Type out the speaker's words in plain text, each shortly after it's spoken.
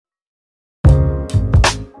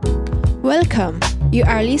Welcome. You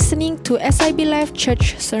are listening to SIB Life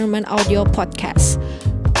Church Sermon Audio Podcast.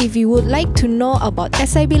 If you would like to know about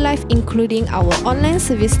SIB Life, including our online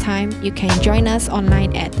service time, you can join us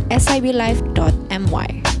online at siblife.my.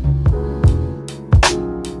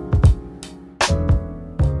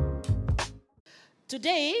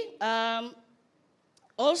 Today,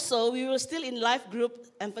 also, we will still in Life Group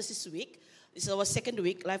Emphasis Week. This is our second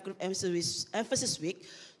week, Life Group Emphasis Week.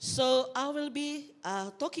 So I will be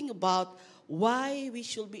talking about why we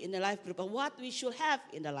should be in the life group and what we should have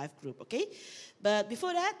in the life group, okay? But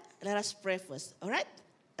before that, let us pray first, all right?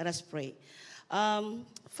 Let us pray.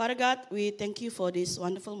 Father God, we thank you for this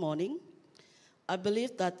wonderful morning. I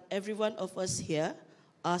believe that every one of us here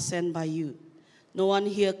are sent by you. No one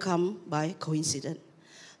here come by coincidence.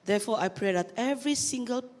 Therefore, I pray that every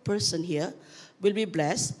single person here will be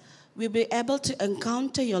blessed, will be able to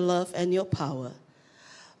encounter your love and your power.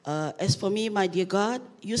 As for me, my dear God,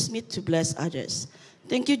 use me to bless others.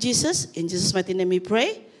 Thank you, Jesus. In Jesus' mighty name we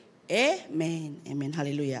pray. Amen. Amen.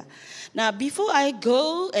 Hallelujah. Now, before I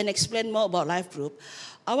go and explain more about Life Group,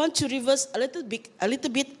 I want to reverse a little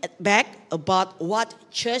bit back about what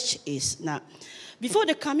church is. Now, before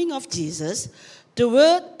the coming of Jesus, the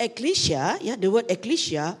word ecclesia,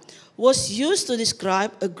 was used to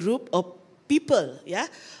describe a group of people,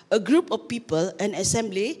 a group of people, an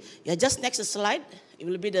assembly. Just next slide. It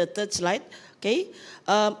will be the third slide, okay?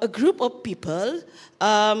 A group of people,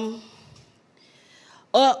 or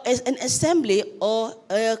an assembly or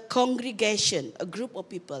a congregation, a group of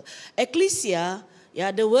people. Ecclesia,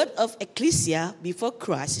 the word of ecclesia before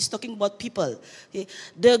Christ is talking about people. Okay?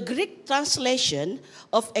 The Greek translation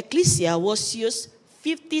of ecclesia was used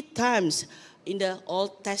 50 times in the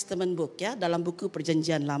Old Testament book, dalam buku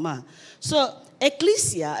Perjanjian Lama. So,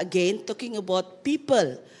 ecclesia, again, talking about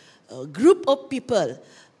people, a group of people,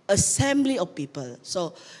 assembly of people.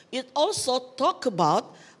 So it also talk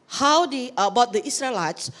about about the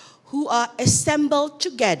Israelites who are assembled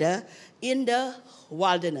together in the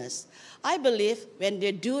wilderness. I believe when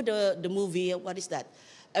they do the movie, what is that?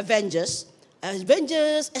 Avengers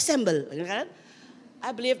Assemble.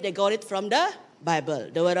 I believe they got it from the Bible,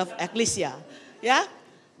 the word of ecclesia.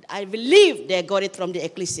 I believe they got it from the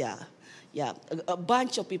ecclesia. A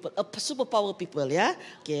bunch of people, a superpower people,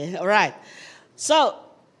 Okay, all right. So,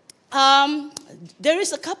 there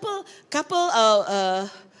is a couple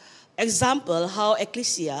example how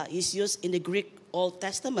ecclesia is used in the Greek Old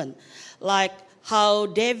Testament. Like how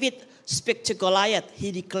David speaks to Goliath.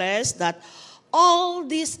 He declares that all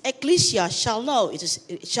these ecclesia shall know,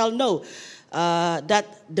 that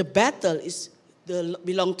the battle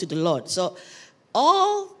belong to the Lord. So,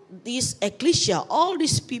 all these ecclesia, all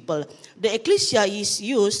these people, the ecclesia is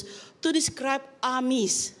used to describe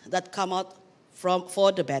armies that come out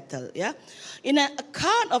for the battle. In an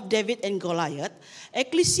account of David and Goliath,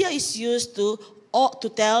 ecclesia is used to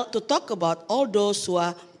talk about all those who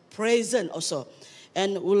are present also,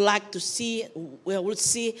 and would see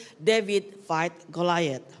David fight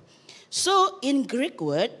Goliath. So in Greek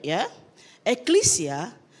word,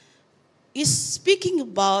 ecclesia is speaking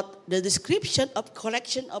about the description of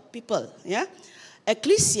collection of people.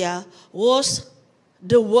 Ecclesia is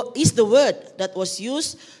the word that was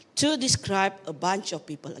used to describe a bunch of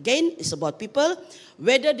people. Again, it's about people,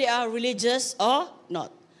 whether they are religious or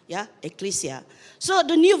not. Ecclesia. So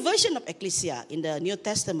the new version of ecclesia in the New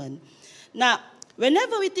Testament. Now,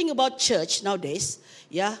 whenever we think about church nowadays,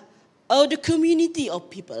 or the community of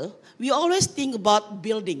people, we always think about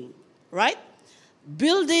building, right?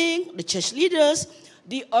 Building, the church leaders,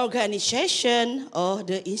 the organization, or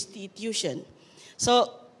the institution.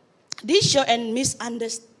 So this show and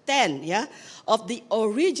misunderstand, of the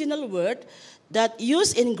original word that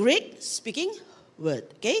used in Greek speaking word.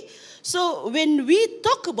 Okay, so when we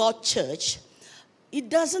talk about church, it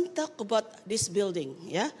doesn't talk about this building.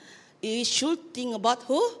 It should think about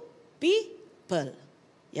who? People.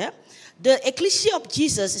 The ecclesia of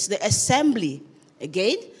Jesus is the assembly.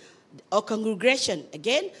 Again, or congregation,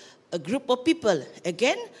 again, a group of people,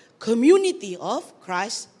 again, community of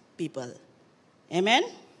Christ people. Amen?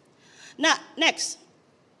 Now, next.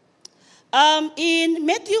 In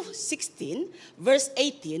Matthew 16, verse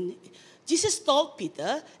 18, Jesus told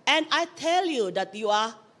Peter, "And I tell you that you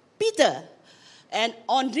are Peter, and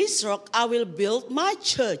on this rock I will build my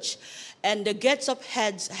church, and the gates of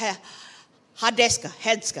Hades,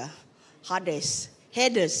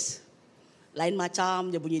 lain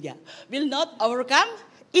macam dia bunyi dia, will not overcome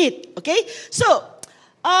it." Okay, so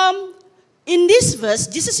in this verse,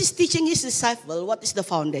 Jesus is teaching his disciple what is the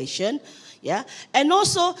foundation, and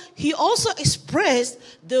also he also expressed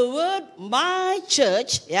the word "my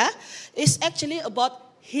church," is actually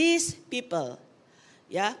about his people.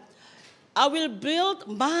 Yeah. I will build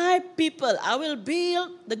my people. I will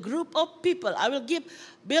build the group of people. I will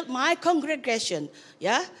build my congregation.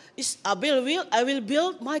 Yeah, I will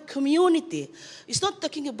build my community. It's not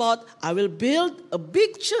talking about I will build a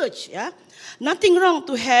big church. Yeah, nothing wrong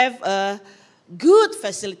to have a good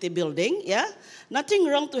facility building. Yeah, nothing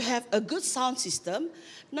wrong to have a good sound system.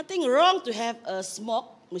 Nothing wrong to have a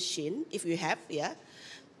smoke machine if you have. Yeah,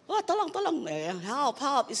 oh tolong,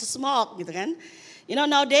 help, it's a smoke gitu kan. You know,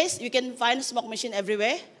 nowadays you can find a smoke machine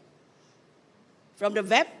everywhere from the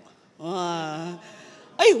web.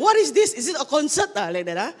 Hey, what is this? Is it a concert? Like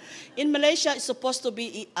that, In Malaysia, it's supposed to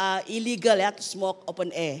be illegal to smoke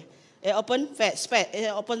open air. Open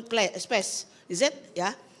space. Is it?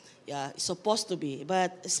 Yeah? Yeah, it's supposed to be.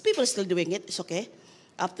 But people are still doing it. It's okay.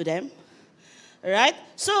 Up to them. All right?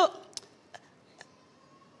 So,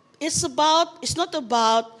 it's not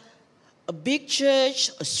about a big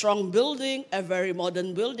church, a strong building, a very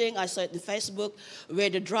modern building. I saw it on Facebook where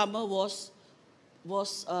the drummer was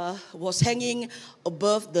hanging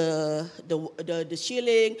above the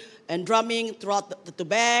ceiling and drumming throughout the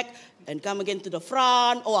back and come again to the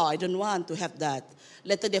front. Oh, I don't want to have that.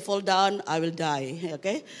 Later they fall down, I will die.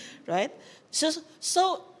 Okay, right? So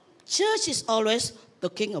church is always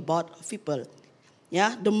talking about people.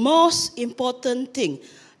 Yeah, the most important thing.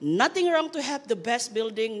 Nothing wrong to have the best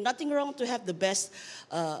building. Nothing wrong to have the best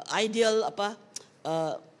ideal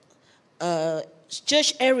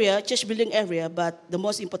church building area. But the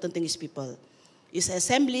most important thing is people. His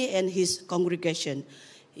assembly and his congregation.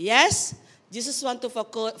 Yes, Jesus wants to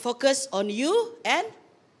focus on you and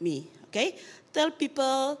me. Okay, tell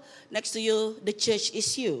people next to you the church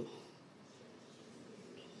is you.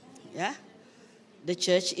 Yeah, the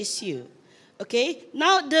church is you. Okay,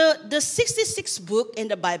 now the 66th book in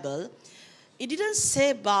the Bible, it didn't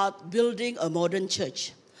say about building a modern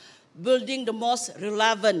church, building the most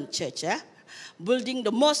relevant church, building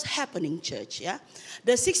the most happening church. Yeah,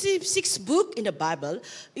 the 66th book in the Bible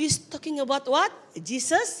is talking about what?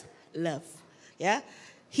 Jesus' love. Yeah,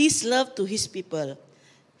 his love to his people,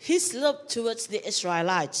 his love towards the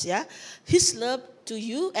Israelites. Yeah, his love to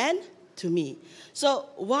you and to me.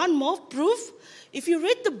 So one more proof. If you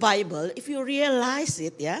read the Bible, if you realize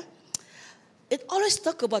it, it always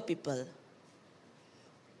talks about people.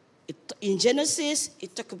 In Genesis,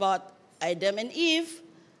 it talks about Adam and Eve,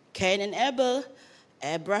 Cain and Abel,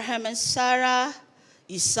 Abraham and Sarah,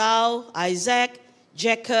 Esau, Isaac,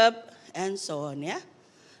 Jacob, and so on. Yeah,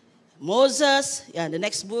 Moses. Yeah, the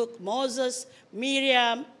next book, Moses,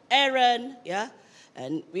 Miriam, Aaron. Yeah,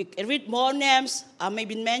 and we can read more names may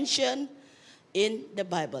be mentioned in the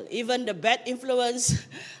Bible. Even the bad influence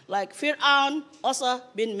like Fir'aun also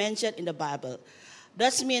been mentioned in the Bible.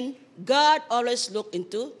 That means God always look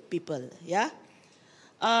into people. Yeah,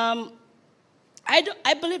 I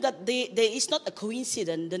believe that there is not a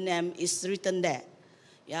coincidence the name is written there.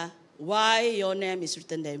 Yeah, why your name is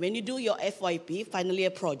written there? When you do your FYP, final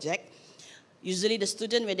year project, usually the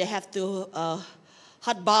student when they have to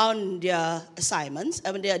hardbound their assignments,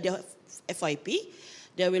 their FYP.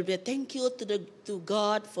 There will be a thank you to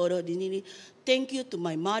God for the thank you to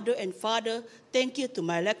my mother and father, thank you to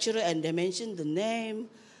my lecturer, and they mention the name.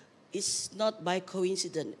 It's not by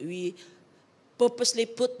coincidence. We purposely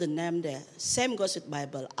put the name there. Same goes with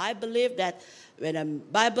Bible. I believe that when a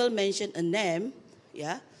Bible mentioned a name,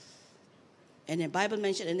 and the Bible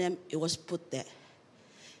mentioned a name, it was put there.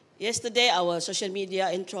 Yesterday, our social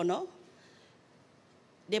media in Toronto,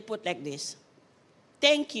 they put like this: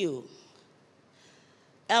 thank you,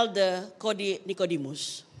 Elder Cody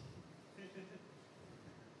Nicodemus.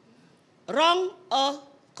 Wrong or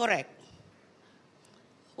correct?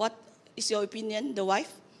 What is your opinion, the wife?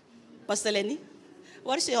 Pastor Lenny?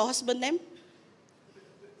 What is your husband's name?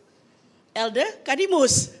 Elder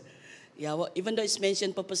Cadimus. Yeah, well, even though it's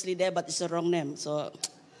mentioned purposely there, but it's a wrong name. So,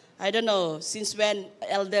 I don't know, since when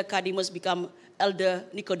Elder Cadimus become Elder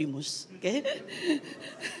Nicodemus. Okay?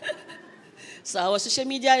 So our social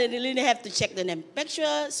media, they really have to check the name. Make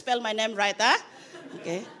sure spell my name right,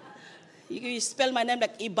 Okay. You spell my name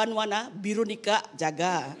like Ibanwana Birunika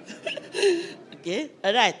Jaga. Okay,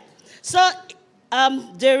 all right. So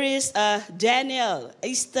there is Daniel,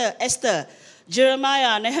 Esther,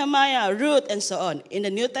 Jeremiah, Nehemiah, Ruth, and so on. In the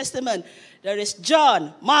New Testament, there is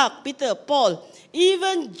John, Mark, Peter, Paul.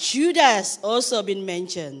 Even Judas also been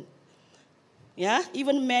mentioned. Yeah,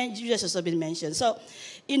 even Judas also been mentioned. So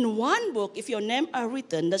in one book, if your name are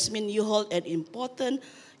written, that means you hold an important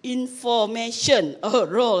information or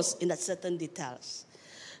roles in that certain details.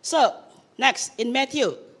 So next, in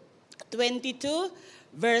Matthew 22,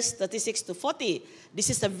 verse 36 to 40. This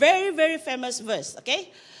is a very, very famous verse,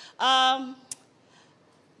 okay?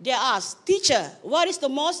 They asked, "Teacher, what is the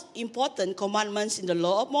most important commandments in the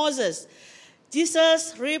law of Moses?"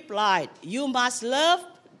 Jesus replied, "You must love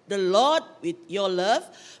the Lord with your love,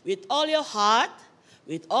 with all your heart,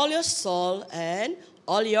 with all your soul, and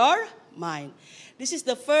all your mind. This is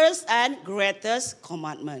the first and greatest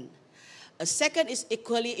commandment. A second is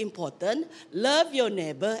equally important. Love your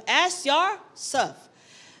neighbor as yourself.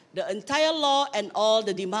 The entire law and all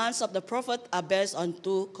the demands of the prophet are based on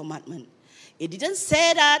two commandments." It didn't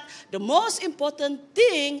say that the most important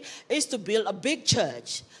thing is to build a big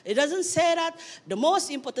church. It doesn't say that the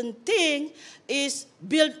most important thing is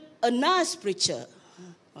build a nice preacher.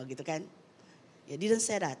 Oh, gitu kan? It didn't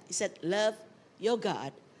say that. It said love your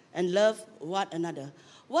God and love one another.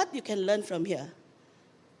 What you can learn from here?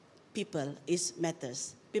 People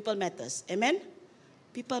matters. People matters. Amen?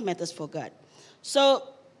 People matters for God. So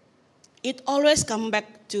it always comes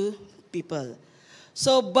back to people.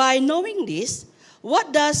 So by knowing this,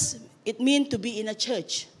 what does it mean to be in a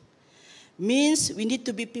church? Means we need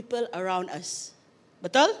to be people around us.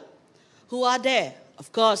 Betul? Who are there? Of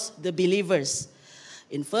course, the believers.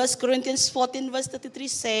 In 1 Corinthians 14 verse 33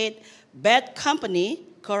 said, "Bad company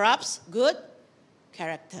corrupts good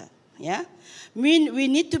character." Yeah? We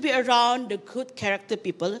need to be around the good character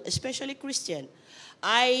people, especially Christian.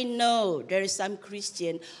 I know there is some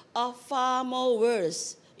Christian are far more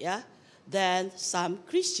worse, yeah, than some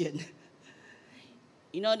Christian.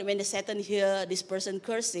 You know, when the Satan hear this person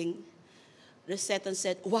cursing, the Satan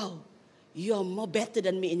said, "Wow, you are more better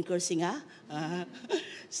than me in cursing, huh?"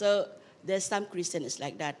 So there's some Christians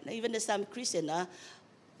like that. Even there's some Christian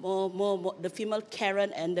more the female Karen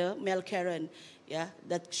and the male Karen, yeah,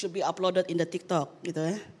 that should be uploaded in the TikTok,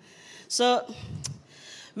 gitu. So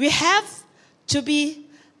we have to be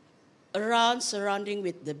surrounding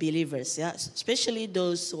with the believers, yeah, especially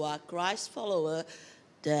those who are Christ follower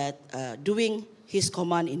that doing His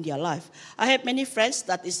command in their life. I have many friends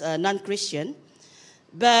that is non-Christian,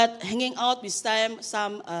 but hanging out with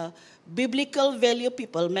some biblical value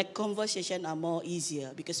people make conversation are more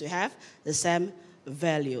easier because we have the same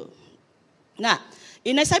value. Now,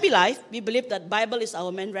 in SIB Life, we believe that Bible is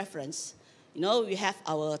our main reference. You know, we have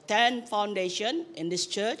our 10 foundation in this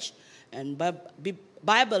church, and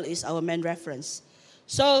Bible is our main reference.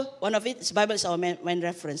 So one of it is Bible is our main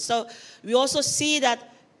reference. So we also see that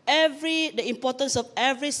the importance of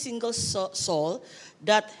every single soul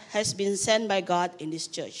that has been sent by God in this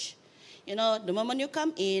church. You know, the moment you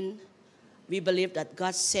come in, we believe that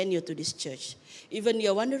God sent you to this church. Even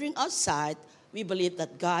you're wandering outside, we believe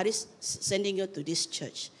that God is sending you to this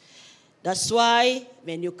church. That's why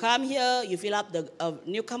when you come here, you fill up the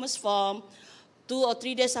newcomers form. 2 or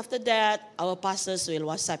 3 days after that, our pastors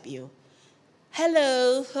will WhatsApp you.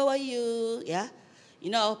 "Hello, how are you?" Yeah,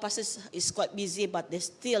 you know, our pastors is quite busy, but they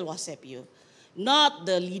still WhatsApp you. Not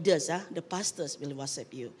the leaders, the pastors will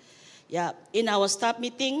WhatsApp you. Yeah, in our staff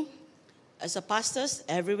meeting, as a pastors,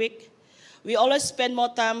 every week, we always spend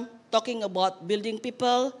more time talking about building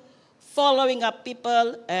people, following up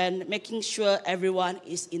people, and making sure everyone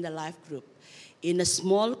is in the life group, in a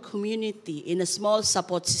small community, in a small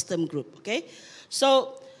support system group, okay?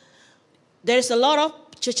 So there's a lot of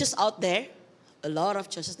churches out there,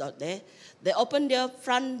 They open their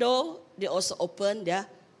front door, they also open their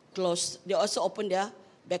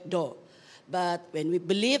back door. But when we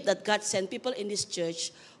believe that God sent people in this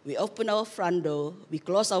church, we open our front door, we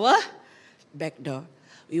close our back door.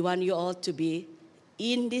 We want you all to be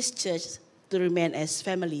in this church, to remain as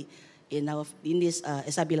family in this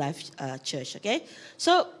SIB Life church, okay?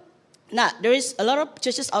 So now there is a lot of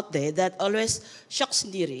churches out there that always shock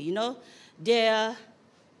sendiri, you know. They are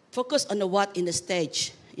focused on the what in the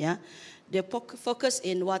stage, yeah. They focus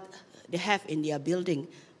in what they have in their building,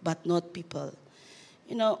 but not people.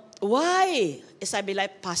 You know, why SIB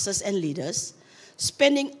Life pastors and leaders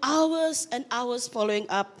spending hours and hours following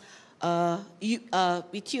up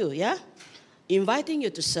with you, yeah? Inviting you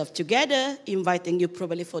to serve together, inviting you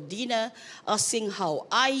probably for dinner, asking how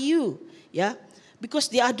are you, yeah? Because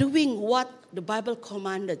they are doing what the Bible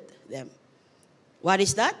commanded them. What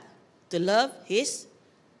is that? To love His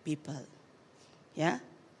people, yeah?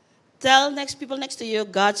 Tell people next to you,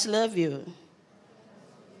 God's love you.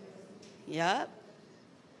 Yeah.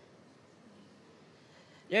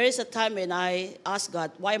 There is a time when I asked God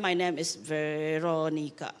why my name is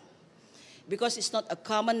Veronica. Because it's not a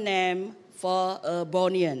common name for a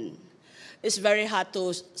Bonian. It's very hard to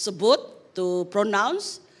sebut, to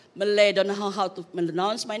pronounce. Malay don't know how to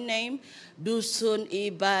pronounce my name. Dusun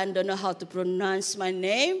Iban don't know how to pronounce my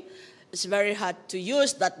name. It's very hard to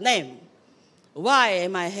use that name. why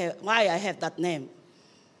I have that name.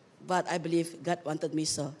 But I believe God wanted me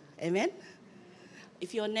so. Amen?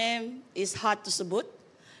 If your name is hard to sebut,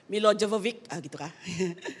 Milo Jovovich, gitu kah?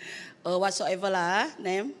 Or whatsoever lah,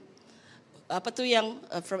 name. Apa tu yang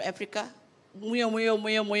from Africa? Moyo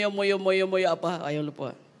apa? Ayo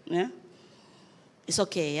lupa. Yeah? It's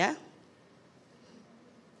okay, yeah?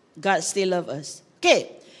 God still loves us.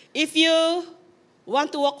 Okay, if you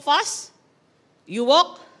want to walk fast, you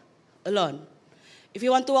walk alone. If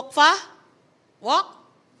you want to walk far, walk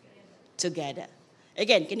together.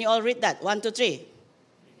 Again, can you all read that? 1, 2, 3.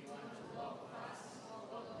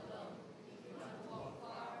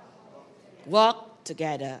 Walk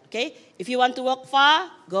together, okay? If you want to walk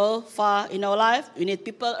far, go far in our life. We need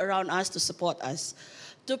people around us to support us,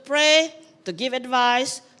 to pray, to give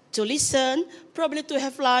advice, to listen, probably to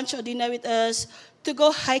have lunch or dinner with us, to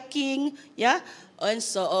go hiking, yeah, and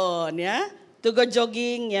so on, yeah, to go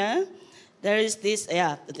jogging, yeah. There is this,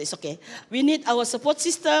 yeah, it's okay. We need our support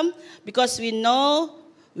system because we know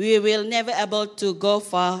we will never able to go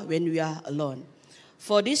far when we are alone.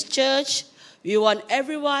 For this church, we want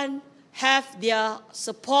everyone have their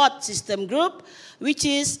support system group, which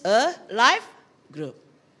is a life group.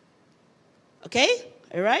 Okay?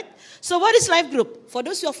 All right? So what is life group? For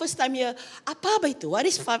those who are first time here, apa itu? What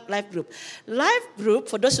is life group? Life group,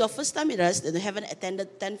 for those who are first time with us and haven't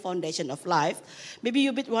attended 10 Foundation of Life, maybe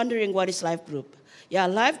you've been wondering what is life group. Yeah,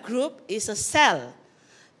 life group is a cell.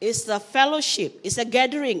 It's a fellowship. It's a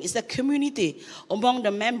gathering. It's a community among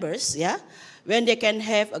the members, yeah? When they can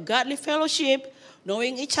have a godly fellowship,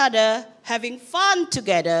 knowing each other, having fun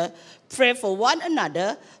together, pray for one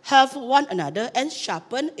another, help one another, and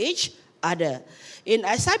sharpen each other. In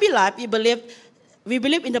SIB Life, we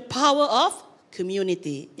believe in the power of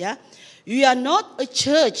community. Yeah, we are not a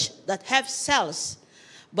church that have cells,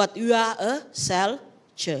 but we are a cell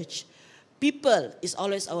church. People is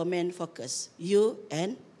always our main focus. You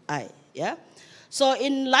and I. Yeah. So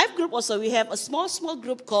in life group also we have a small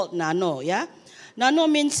group called Nano. Yeah. Nano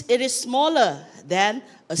means it is smaller than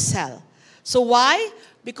a cell. So why?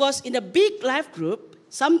 Because in a big life group,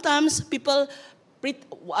 sometimes people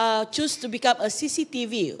choose to become a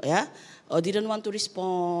CCTV, yeah, or didn't want to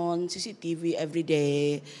respond CCTV every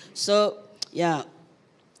day. So, yeah,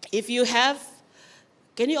 if you have,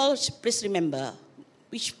 can you all please remember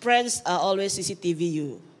which friends are always CCTV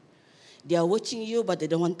you? They are watching you, but they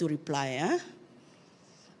don't want to reply. Huh?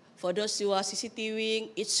 For those who are CCTVing,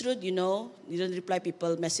 it's rude, you know, you don't reply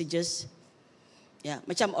people messages. Yeah,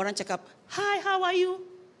 macam orang cakap, hi, how are you?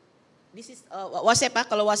 This is WhatsApp.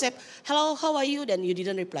 Kalau WhatsApp, hello, how are you? Then you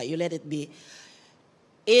didn't reply. You let it be.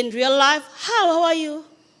 In real life, how are you?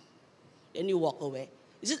 Then you walk away.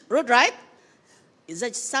 Is it rude, right? It's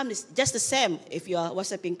just the same if you are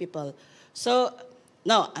WhatsApping people. So,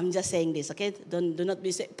 no, I'm just saying this, okay? Do not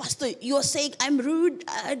be saying, Pastor, you are saying I'm rude.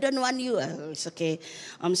 I don't want you. It's okay.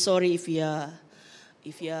 I'm sorry if you are,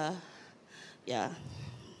 yeah.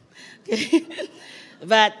 Okay.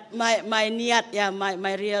 But my niat, yeah,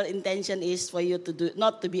 my real intention is for you to do,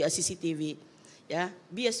 not to be a CCTV, yeah,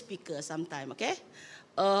 be a speaker sometime, okay?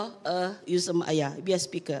 Be a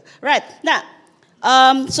speaker. Right, now,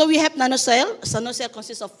 so we have NanoCell. So NanoCell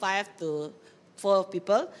consists of 5 to 4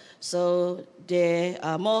 people, so they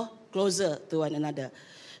are more closer to one another.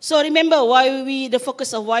 So remember the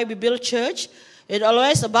focus of why we build church, it's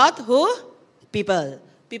always about who? People.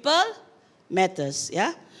 People matters,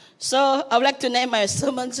 yeah? So I would like to name my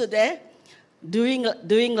sermon today,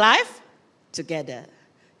 Doing Life Together.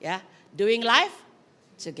 Yeah, doing life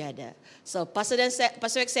together. So Pastor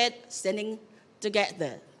Ek said, standing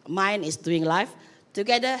together. Mine is doing life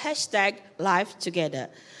together, #life together.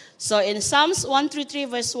 So in Psalms 133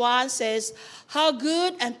 verse 1 says, how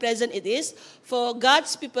good and pleasant it is for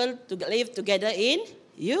God's people to live together in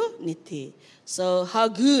unity. So how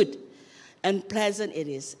good and pleasant it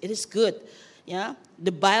is. It is good. Yeah,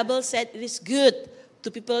 the Bible said it is good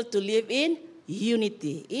to people to live in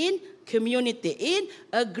unity, in community, in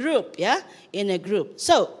a group, yeah, in a group.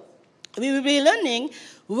 So, we will be learning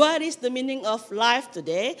what is the meaning of life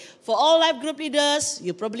today. For all life group leaders,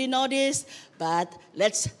 you probably know this, but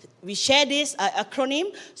we share this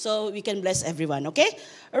acronym so we can bless everyone, okay?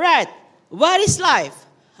 All right, what is life?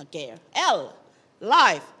 Okay, L,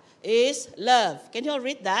 life is love. Can you all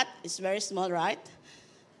read that? It's very small, right?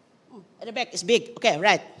 At the back, it's big. Okay,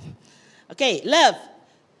 right. Okay, love.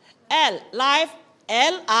 L, life,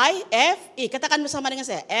 L-I-F-E. Katakan bersama dengan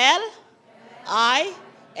saya.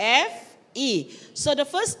 L-I-F-E. So the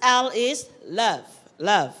first L is love.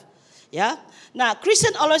 Love. Yeah. Now,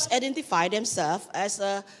 Christians always identify themselves as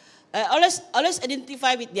always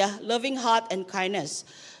identify with their loving heart and kindness.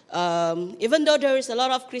 Even though there is a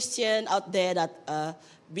lot of Christian out there that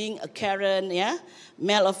being a Karen, yeah,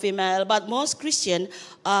 male or female, but most Christian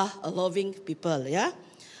are loving people, yeah.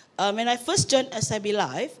 When I first joined SIB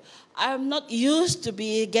Life, I'm not used to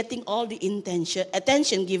be getting all the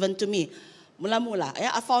attention given to me. Mula-mula,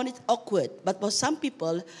 yeah, I found it awkward. But for some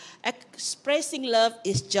people, expressing love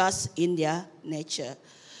is just in their nature.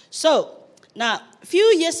 So, now, a few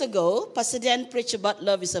years ago, Pastor Dan preached about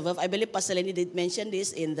love is a verb. I believe Pastor Lenny did mention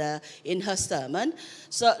this in her sermon.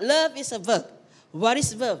 So, love is a verb. What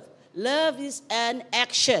is verb? Love is an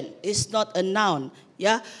action. It's not a noun.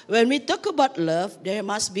 Yeah. When we talk about love, there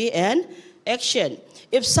must be an action.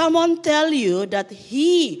 If someone tell you that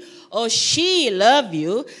he or she love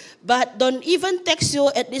you, but don't even text you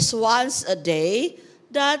at least once a day,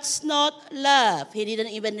 that's not love. He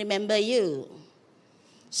didn't even remember you.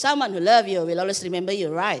 Someone who loves you will always remember you,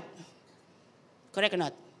 right? Correct or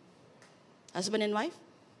not? Husband and wife?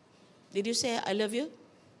 Did you say, I love you?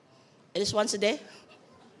 At least once a day?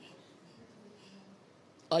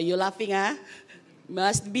 Oh, you're laughing, huh?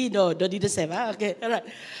 Must be, no, don't do the same, huh? Okay, all right.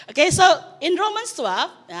 Okay, so in Romans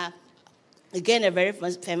 12, again, a very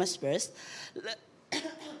famous verse.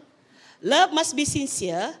 Love must be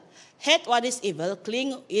sincere, hate what is evil,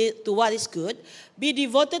 cling to what is good, be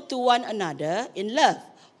devoted to one another in love.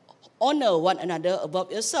 Honor one another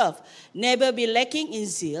above yourself. Never be lacking in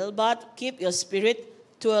zeal, but keep your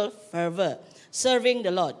spiritual fervor, serving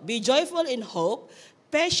the Lord. Be joyful in hope,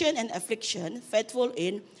 patient in affliction, faithful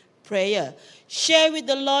in prayer. Share with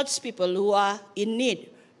the Lord's people who are in need.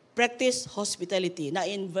 Practice hospitality. Now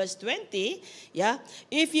in verse 20, yeah,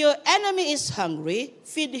 if your enemy is hungry,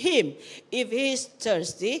 feed him. If he is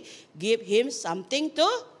thirsty, give him something to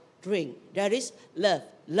drink. That is love.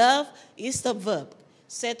 Love is the verb.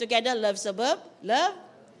 Say together, love is a verb. Love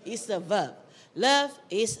is a verb. Love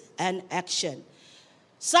is an action.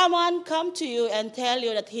 Someone come to you and tell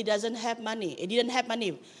you that he doesn't have money. He didn't have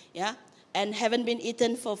money, yeah, and haven't been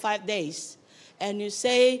eaten for 5 days. And you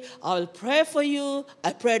say, I'll pray for you.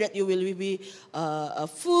 I pray that you will be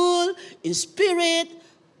full in spirit.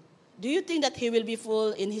 Do you think that he will be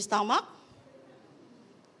full in his stomach?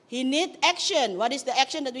 He needs action. What is the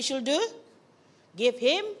action that we should do? Give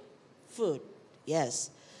him food. Yes.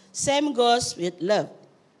 Same goes with love.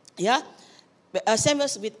 Yeah. Same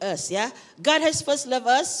goes with us. Yeah. God has first loved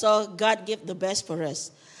us, so God gave the best for us.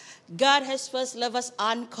 God has first loved us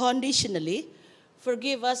unconditionally.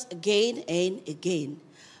 Forgive us again and again.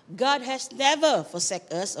 God has never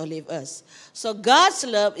forsaken us or leave us. So God's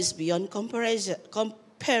love is beyond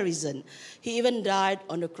comparison. He even died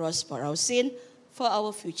on the cross for our sin, for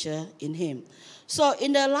our future in Him. So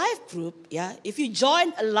in the life group, yeah, if you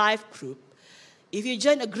join a life group, if you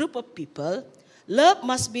join a group of people, love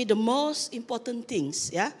must be the most important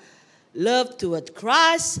things, yeah. Love toward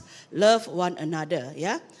Christ, love one another,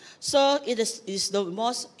 yeah. So it is the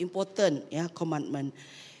most important, yeah, commandment.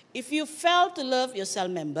 If you fail to love your cell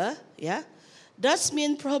member, yeah, that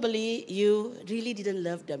means probably you really didn't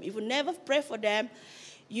love them. If you never pray for them,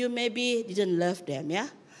 you maybe didn't love them, yeah.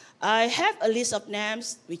 I have a list of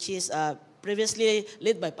names which is previously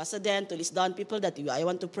led by Pastor Dan to list down people that I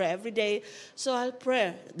want to pray every day. So I'll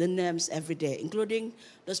pray the names every day, including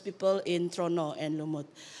those people in Trono and Lumut.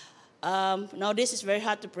 Nowadays it's very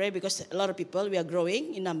hard to pray because a lot of people, we are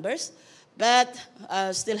growing in numbers, but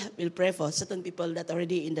still will pray for certain people that are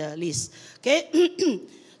already in the list. Okay?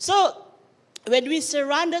 So when we're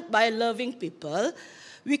surrounded by loving people,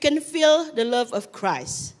 we can feel the love of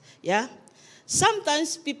Christ. Yeah?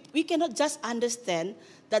 Sometimes we cannot just understand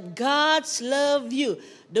that God's love you,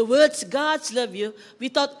 the words God's love you,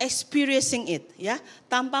 without experiencing it. Yeah?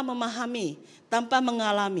 Tanpa memahami, tanpa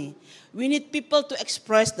mengalami. We need people to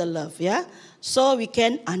express the love, yeah? So we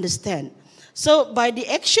can understand. So by the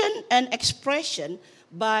action and expression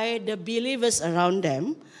by the believers around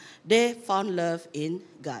them, they found love in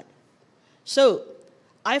God. So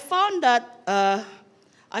I found that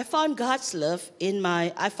I find God's love in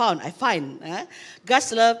many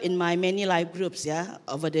life groups, yeah,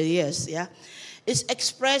 over the years, yeah. It's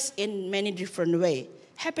expressed in many different ways.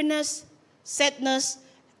 Happiness, sadness,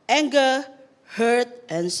 anger, hurt,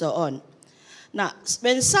 and so on. Now,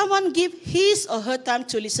 when someone gives his or her time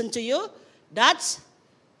to listen to you, that's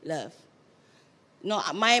love. No,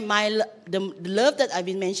 the love that I've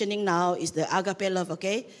been mentioning now is the agape love,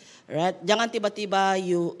 okay? Right? Jangan tiba-tiba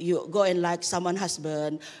you go and like someone's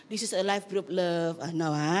husband. This is a life group love.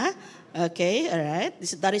 No, huh? Okay, all right.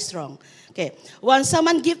 That is wrong. Okay. When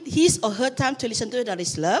someone gives his or her time to listen to you, that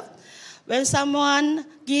is love. When someone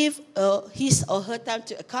gives his or her time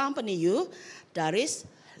to accompany you, that is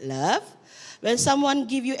love. When someone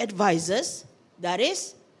gives you advices, that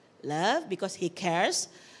is Love, because he cares.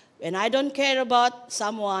 When I don't care about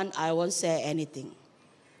someone, I won't say anything.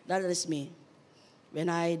 That is me. When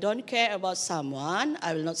I don't care about someone,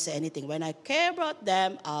 I will not say anything. When I care about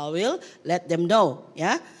them, I will let them know.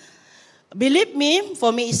 Yeah. Believe me,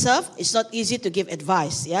 for me itself, it's not easy to give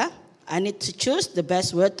advice. Yeah. I need to choose the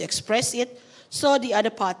best word to express it, so the other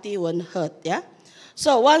party won't hurt. Yeah.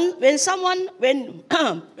 So when someone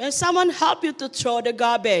help you to throw the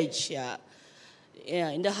garbage,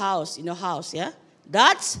 in the house, yeah,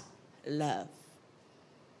 that's love.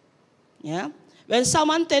 Yeah. When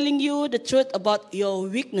someone telling you the truth about your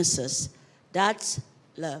weaknesses, that's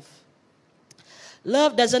love.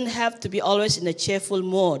 Love doesn't have to be always in a cheerful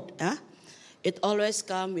mode. It always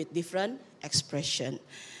comes with different expression.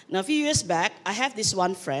 Now, a few years back, I have this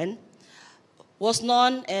one friend, was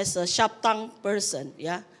known as a sharp-tongued person.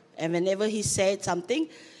 Yeah, and whenever he said something,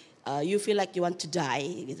 you feel like you want to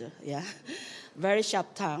die. Yeah, very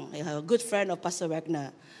sharp-tongued. A good friend of Pastor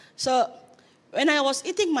Wagner. So, when I was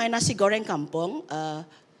eating my nasi goreng kampung,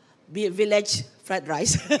 village fried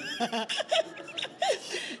rice,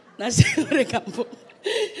 nasi goreng kampung,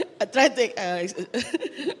 I tried to,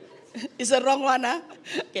 it's a wrong one,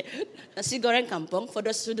 Okay. Nasi goreng kampung, for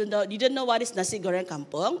those who didn't know what is nasi goreng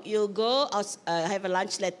kampung, you go out, have a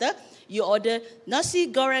lunch later, you order nasi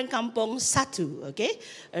goreng kampung satu, okay?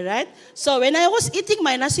 All right? So when I was eating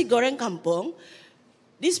my nasi goreng kampung,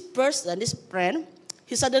 this friend,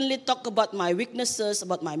 he suddenly talked about my weaknesses,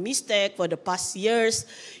 about my mistake for the past years.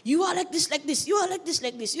 You are like this, like this. You are like this,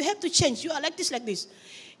 like this. You have to change. You are like this, like this.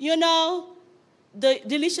 You know, the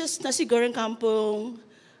delicious nasi goreng kampung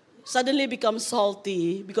suddenly becomes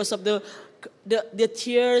salty because of the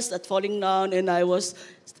tears that falling down. And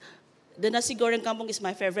the nasi goreng kampung is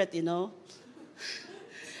my favorite,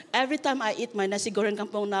 Every time I eat my nasi goreng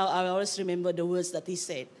kampung now, I always remember the words that he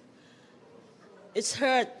said. It's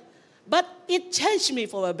hurt. But it changed me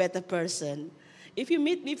for a better person. If you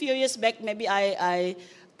meet me a few years back, maybe I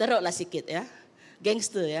teruk lah sikit, ya.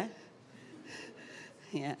 Gangster, ya.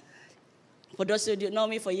 Yeah. For those who don't know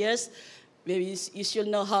me for years, maybe you should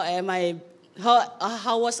know how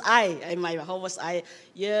was I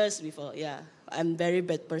years before. Yeah, I'm very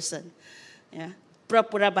bad person. Yeah,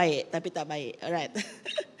 pura-pura baik tapi tak baik. Alright.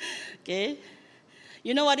 Okay.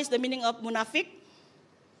 You know what is the meaning of munafik?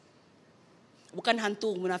 Bukan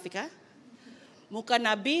hantu munafik, Muka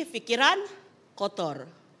Nabi, fikiran kotor.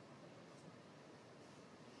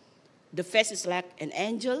 The face is like an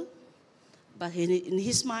angel, but in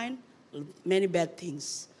his mind, many bad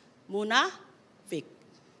things. Munafik.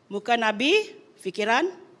 Muka Nabi,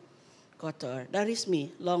 fikiran kotor. That is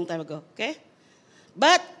me, long time ago, okay?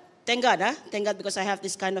 But thank God, Thank God because I have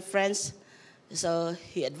this kind of friends. So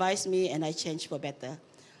he advised me and I changed for better.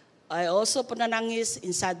 I also pernah nangis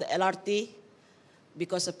inside the LRT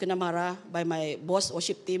because of kena marah by my boss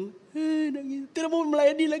worship team. Nangis, tidak mau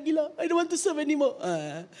melayani lagi lah. I don't want to serve anymore.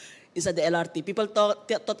 Inside the LRT, people thought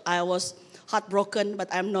I was heartbroken, but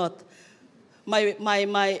I'm not. My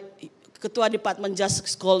ketua department just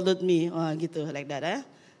scolded me, gitu like that.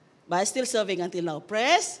 But I'm still serving until now.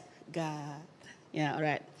 Praise God. Yeah, all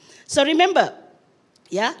right. So remember.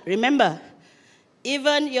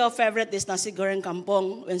 Even your favorite is nasi goreng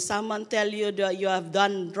kampung. When someone tell you that you have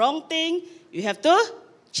done wrong thing, you have to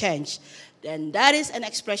change. Then that is an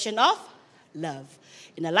expression of love.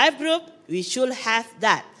 In a life group, we should have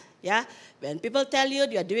that. Yeah. When people tell you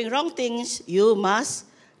are doing wrong things, you must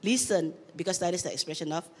listen because that is the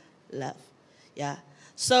expression of love. Yeah.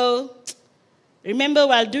 So remember,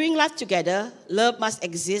 while doing life together, love must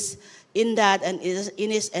exist in that and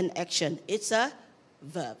in its an action. It's a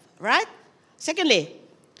verb, right? Secondly,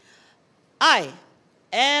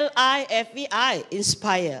 L-I-F-E-I,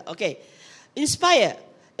 inspire. Okay, inspire.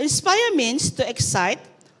 Inspire means to excite,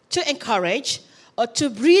 to encourage, or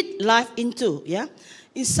to breathe life into. Yeah,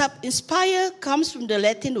 inspire comes from the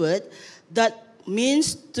Latin word that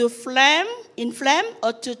means to inflame,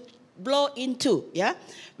 or to blow into. Yeah,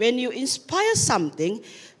 when you inspire something,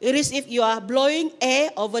 it is if you are blowing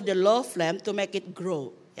air over the low flame to make it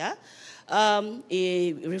grow. Yeah.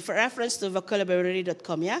 A reference to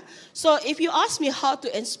vocabulary.com, yeah? So if you ask me how to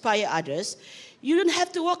inspire others, you don't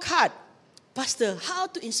have to work hard. Pastor, how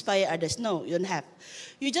to inspire others? No, you don't have.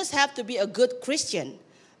 You just have to be a good Christian,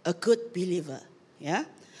 a good believer, yeah?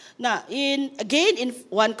 Now, in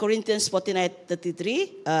 1 Corinthians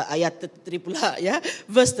 14:33, ayat 33 pula, yeah?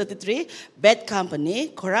 Verse 33, bad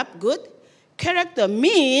company, corrupt good character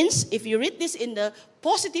means, if you read this in the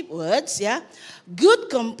positive words, yeah, good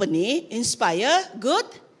company inspire good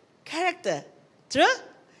character. True?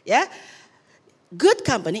 Yeah? Good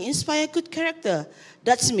company inspire good character.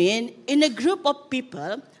 That means in a group of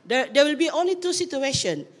people, There will be only two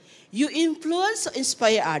situations. You influence or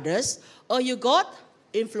inspire others, or you got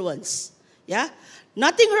influence. Yeah?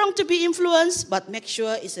 Nothing wrong to be influenced, but make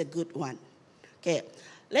sure it's a good one. Okay,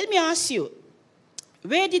 let me ask you,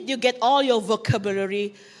 where did you get all your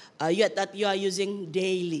vocabulary that you are using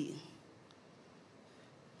daily?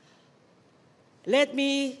 Let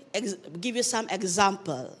me give you some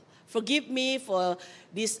example. Forgive me for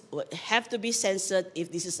this, have to be censored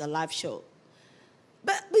if this is a live show.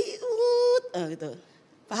 But gitu.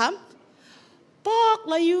 Paham? Pork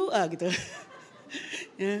lah you, gitu.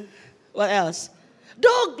 Yeah. What else?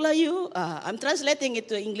 Dog lah you. I'm translating it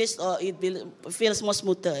to English, or it feels more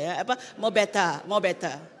smoother. Yeah? More better.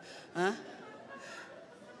 Huh?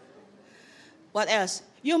 What else?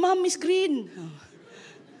 Your mom is green.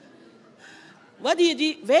 Where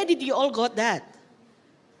did you all got that?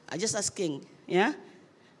 I'm just asking. Yeah,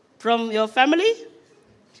 from your family,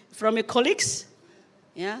 from your colleagues,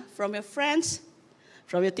 yeah, from your friends,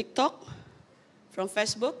 from your TikTok, from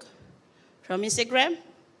Facebook, from Instagram.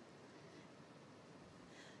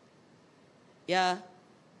 Yeah.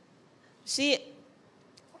 See,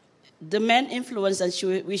 the main influence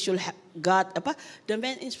that we should have got, the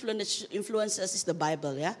main influence us is the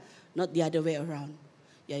Bible, yeah? Not the other way around.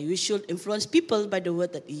 Yeah, we should influence people by the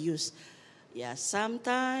word that we use. Yeah,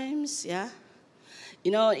 sometimes, yeah.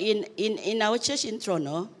 You know, in our church in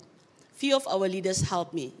Toronto, few of our leaders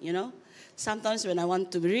helped me, you know. Sometimes when I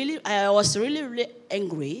was really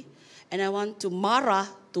angry, and I want to marah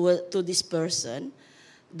to this person,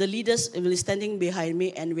 the leaders will be standing behind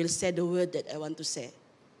me and will say the word that I want to say.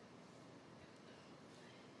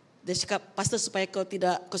 Dia cakap, Pastor, supaya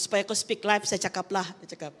kau speak live, saya cakaplah.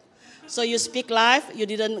 Dia cakap. So you speak live, you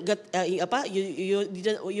didn't get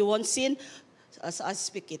you won't sin, so I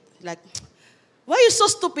speak it like, why you so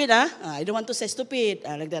stupid? I don't want to say stupid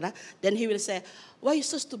like that. Then he will say, why you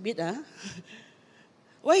so stupid?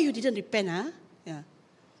 Why you didn't repent? Yeah.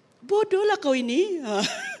 Bodoh lah kau ini.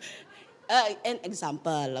 An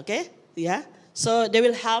example, okay? Yeah. So they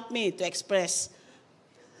will help me to express.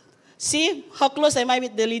 See how close am I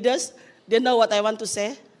with the leaders? They know what I want to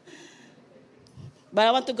say. But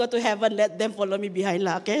I want to go to heaven, let them follow me behind,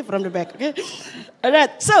 okay? From the back, okay? All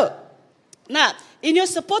right, so, now, in your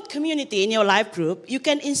support community, in your life group, you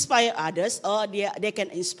can inspire others, or they can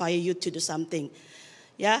inspire you to do something.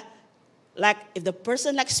 Yeah? Like, if the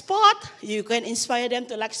person likes sport, you can inspire them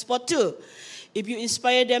to like sport too. If you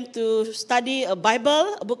inspire them to study a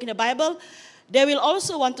book in the Bible, they will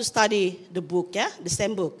also want to study the book, yeah? The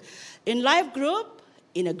same book. In life group,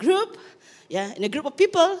 in a group of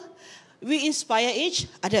people, we inspire each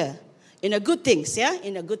other in the good things, yeah?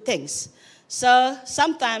 In the good things. So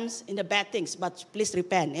sometimes in the bad things, but please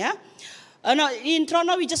repent, yeah? No, in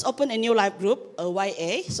Toronto, we just opened a new life group, a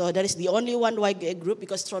YA. So that is the only one YA group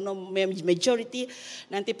because Toronto majority,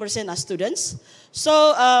 90% are students.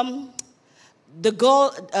 So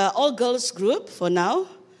all girls group for now.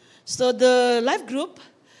 So the life group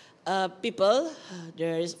people,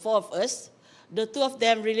 there is 4 of us. The 2 of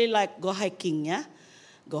them really like go hiking, yeah?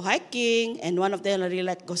 Go hiking, and one of them really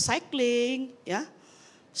like go cycling, yeah?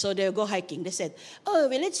 So they go hiking. They said, well,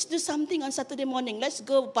 let's do something on Saturday morning. Let's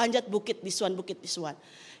go panjat bukit this one.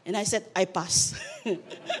 And I said, I pass.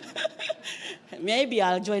 Maybe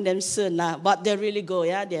I'll join them soon, but they really go,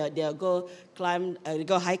 yeah? They'll go climb,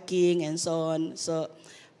 go hiking and so on. So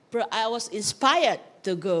I was inspired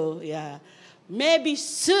to go, yeah. Maybe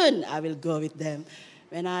soon I will go with them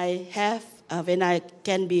when I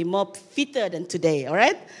can be more fitter than today, all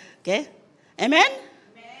right? Okay? Amen?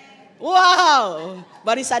 Wow,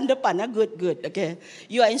 barisan depan, good, okay.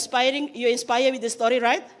 You inspire with the story,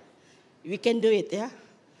 right? We can do it, yeah?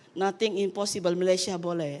 Nothing impossible, Malaysia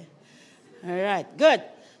boleh. All right, good.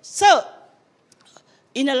 So,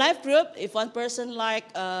 in a life group, if one person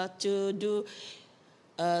like to do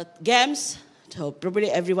games, so probably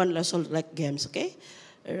everyone also like games, okay?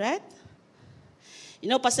 All right? You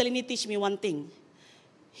know, Pastor Lini teach me one thing.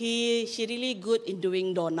 She really good in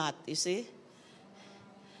doing donut, you see?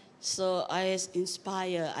 So I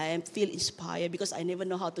feel inspired because I never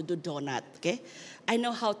know how to do donut, okay? I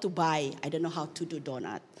know how to buy, I don't know how to do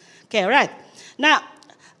donut. Okay, all right. Now,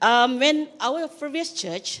 when our previous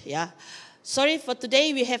church, yeah, sorry for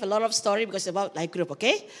today, we have a lot of story because about life group,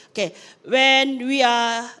 okay? Okay, when we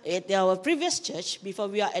are at our previous church, before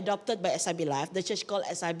we are adopted by SIB Life, the church called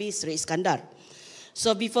SIB Sri Iskandar.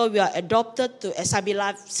 So before we are adopted to SIB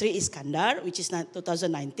Life Sri Iskandar, which is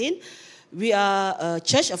 2019, we are a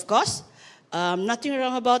church, of course. Nothing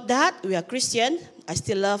wrong about that. We are Christian. I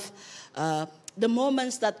still love the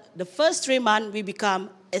moments that the first 3 months we become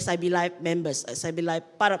SIB Life members, SIB Life,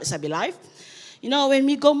 part of SIB Life. You know, when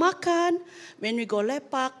we go makan, when we go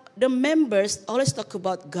lepak, the members always talk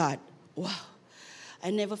about God. Wow. I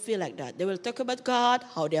never feel like that. They will talk about God,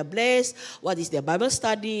 how they are blessed, what is their Bible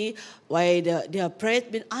study, why their prayer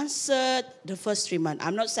been answered the first 3 months.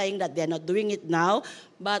 I'm not saying that they're not doing it now,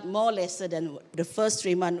 but more lesser than the first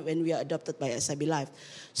 3 months when we are adopted by SIB Life.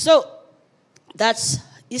 So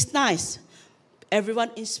it's nice. Everyone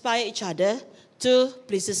inspire each other to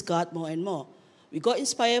please God more and more. We got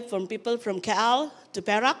inspired from people from KL to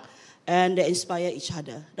Perak, and they inspire each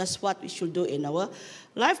other. That's what we should do in our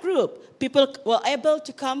life group. People were able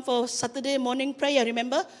to come for Saturday morning prayer,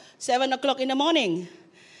 remember? 7 o'clock in the morning.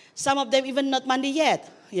 Some of them even not mandi yet.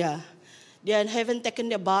 Yeah. They haven't taken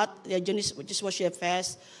their bath. They just wash their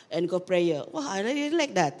face and go prayer. Wow, I really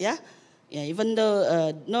like that, yeah? Yeah, even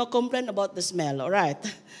though no complaint about the smell, all right?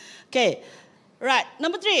 Okay, right,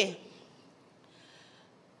 number 3.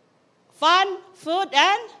 Fun, food,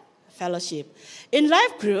 and fellowship. In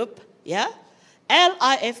life group, yeah,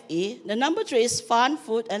 LIFE, the number 3 is fun,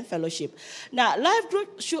 food, and fellowship. Now, life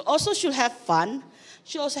group should have fun,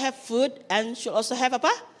 should also have food, and should also have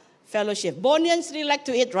apa? Fellowship. Bonians really like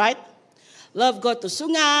to eat, right? Love go to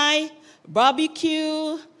sungai,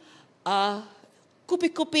 barbecue,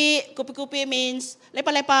 kupi-kupi. Kupi-kupi means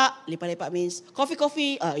lepa-lepa. Lepa-lepa means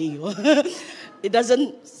coffee. It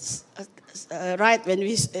doesn't right when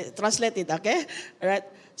we translate it, okay? All right.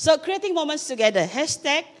 So creating moments together.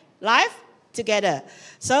 Hashtag life together.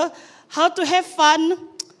 So how to have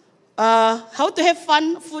fun?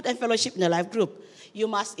 Food and fellowship in a life group? You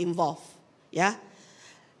must involve. Yeah.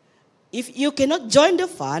 If you cannot join the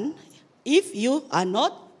fun, if you are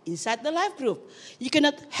not inside the life group, you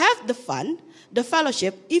cannot have the fun, the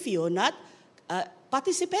fellowship, if you are not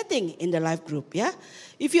participating in the life group. Yeah.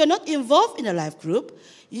 If you are not involved in the life group,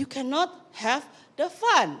 you cannot have the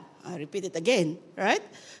fun. I repeat it again, right?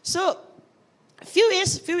 So, a few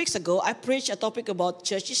weeks ago, I preached a topic about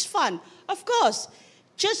church is fun. Of course,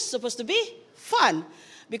 church is supposed to be fun.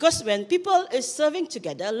 Because when people is serving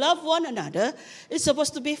together, love one another, it's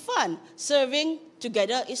supposed to be fun. Serving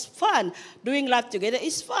together is fun. Doing life together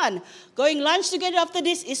is fun. Going lunch together after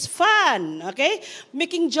this is fun. Okay?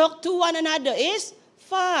 Making joke to one another is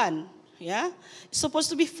fun. Yeah? It's supposed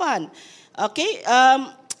to be fun. Okay?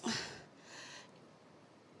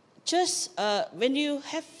 When you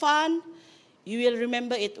have fun, you will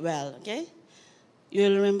remember it well, okay? You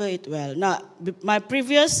will remember it well. Now, my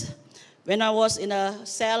previous, when I was in a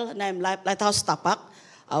cell named Lighthouse Tapak,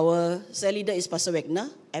 our cell leader is Pastor Wagner.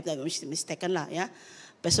 I'm not mistaken lah, yeah.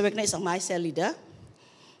 Pastor Wagner is my cell leader.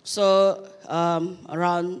 So,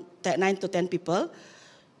 around 9 to 10 people.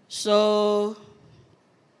 So,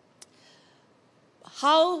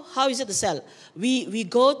 how is it the cell? We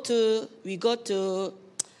go to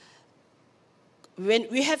when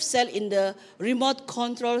we have cell in the remote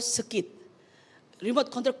control circuit,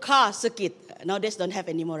 remote control car circuit. Nowadays don't have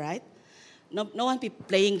anymore, right? No one be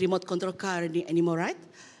playing remote control car anymore, right?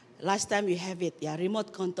 Last time we have it, yeah,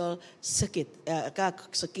 remote control circuit,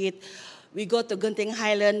 circuit. We go to Genting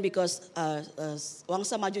Highland because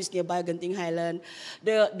Wangsa Maju is nearby Genting Highland.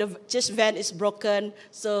 The church van is broken,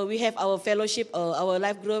 so we have our fellowship, our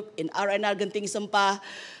life group in RNR Genting Sempah.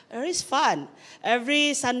 It's fun.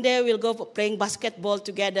 Every Sunday we'll go playing basketball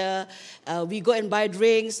together. We go and buy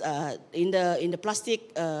drinks in the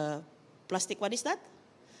plastic. What is that?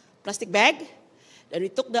 Plastic bag. Then we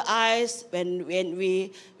took the ice when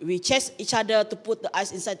we chase each other to put the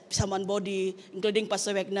ice inside someone's body, including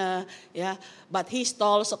Pastor Wagner. Yeah, but he's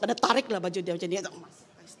tall, so kena tarik lah baju dia macam ni.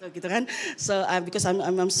 Gitu kan? So because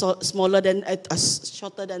I'm so smaller than,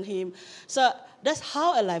 shorter than him. So that's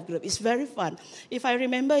how a life group is very fun. If I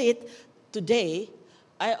remember it today,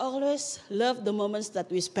 I always love the moments that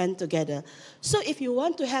we spend together. So if you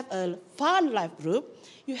want to have a fun life group,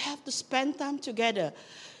 you have to spend time together.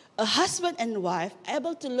 A husband and wife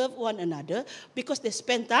able to love one another because they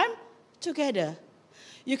spend time together.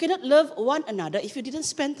 You cannot love one another if you didn't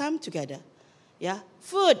spend time together. Yeah,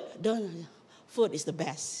 food is the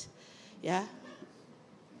best. Yeah,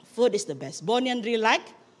 food is the best. Bonian really like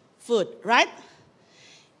food, right?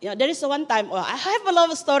 Yeah, there is one time. I have a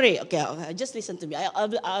lot of story. Okay, just listen to me.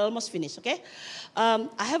 I'll almost finish. Okay,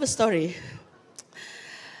 I have a story.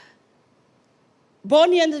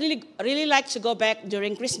 Bonian really like to go back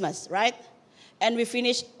during Christmas, right? And we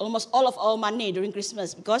finish almost all of our money during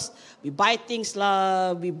Christmas because we buy things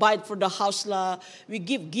lah, we buy for the house lah, we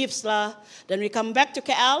give gifts lah. Then we come back to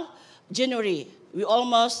KL, January. We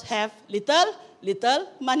almost have little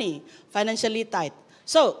money, financially tight.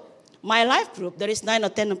 So, my life group, there is 9 or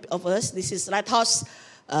 10 of us. This is Lighthouse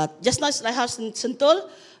Just now it's Lighthouse Sentul.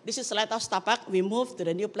 This is Lighthouse Tapak. We moved to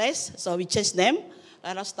the new place, so we changed name.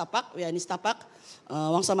 Lighthouse Tapak. We are in Tapak,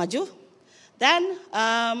 Wangsa Maju. Then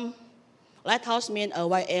Lighthouse means a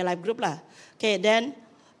YA life group lah. Okay, then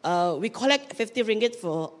we collect 50 ringgit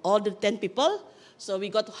for all the 10 people. So we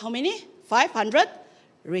got how many? 500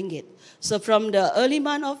 ringgit. So from the early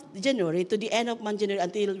month of January to the end of month January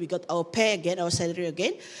until we got our pay again, our salary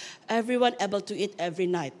again, everyone able to eat every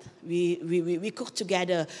night. We cook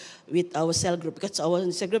together with our cell group because our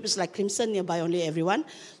cell group is like Crimson nearby only everyone.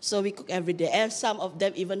 So we cook every day and some of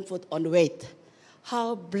them even put on weight.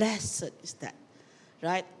 How blessed is that,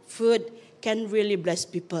 right? Food can really bless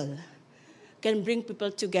people, can bring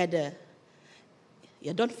people together.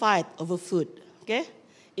 Yeah, don't fight over food, okay?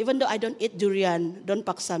 Even though I don't eat durian, don't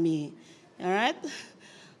paksa me, all right?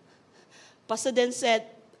 Pastor then said,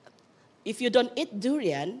 if you don't eat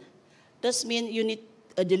durian, that means you need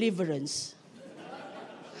a deliverance.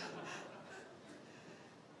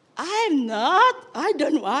 I'm not. I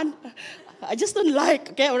don't want. I just don't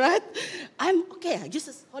like, okay, all right? I'm okay. Just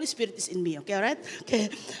the Holy Spirit is in me, okay, all right? Okay,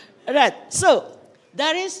 all right. So,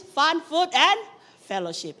 there is fun, food, and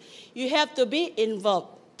fellowship. You have to be involved.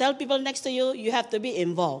 Tell people next to you, you have to be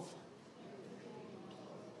involved.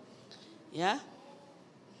 Yeah?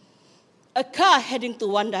 A car heading to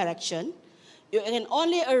one direction, you can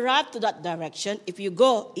only arrive to that direction if you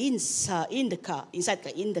go inside the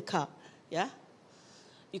car. Yeah?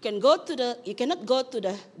 You cannot go to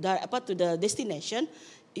the destination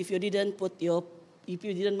if you didn't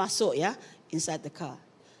masuk, yeah, inside the car.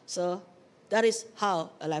 So that is how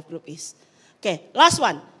a life group is. Okay, last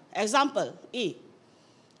one. Example, E.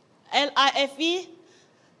 LIFE,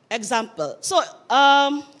 example. So,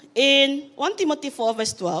 in 1 Timothy 4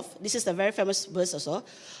 verse 12, this is a very famous verse also.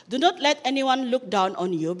 Do not let anyone look down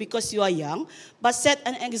on you because you are young, but set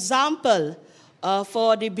an example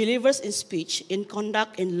for the believers in speech, in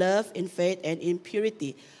conduct, in love, in faith, and in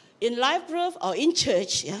purity. In life group or in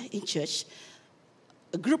church,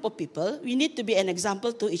 a group of people, we need to be an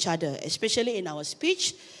example to each other, especially in our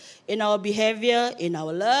speech, in our behavior, in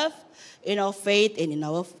our love, in our faith, and in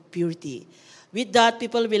our purity. With that,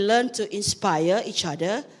 people will learn to inspire each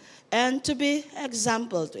other and to be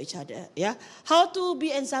example to each other. Yeah, how to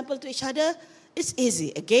be example to each other? It's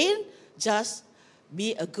easy. Again, just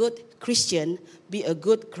be a good Christian, be a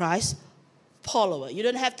good Christ follower. You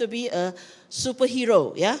don't have to be a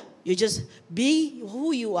superhero. Yeah, you just be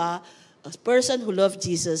who you are, a person who loves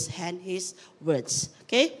Jesus and His words.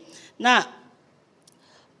 Okay, now.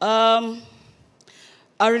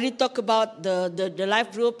 I already talked about the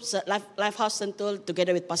life groups, Lifehouse Sentul,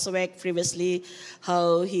 together with Pastor Weck previously,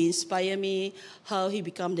 how he inspired me, how he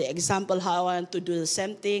became the example, how I want to do the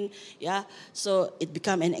same thing. Yeah, so it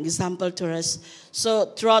became an example to us. So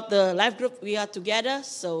throughout the life group, we are together.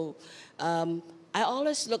 So I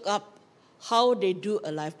always look up how they do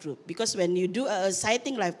a life group. Because when you do a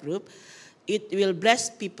exciting life group, it will bless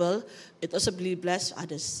people. It also will bless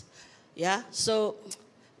others. Yeah, so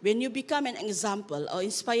when you become an example or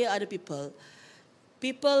inspire other people,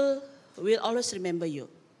 people will always remember you.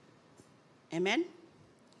 Amen?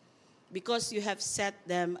 Because you have set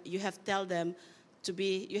them, you have tell them to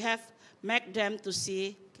be, you have make them to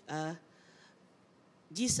see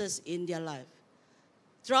Jesus in their life.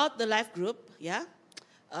 Throughout the life group,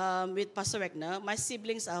 with Pastor Wagner, my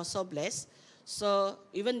siblings are so blessed. So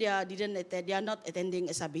even they are not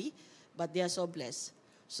attending SAB, but they are so blessed.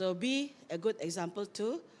 So be a good example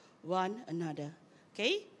to one another.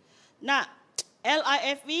 Okay? Now,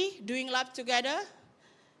 LIFE, doing life together.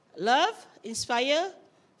 Love, inspire,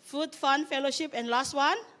 food, fun, fellowship, and last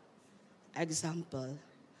one, example.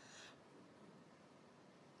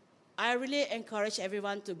 I really encourage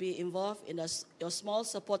everyone to be involved in your small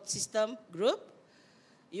support system group.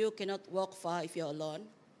 You cannot walk far if you're alone.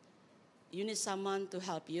 You need someone to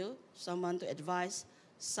help you, someone to advise,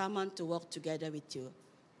 someone to work together with you.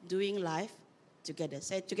 Doing life together.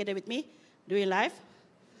 Say it together with me. Doing life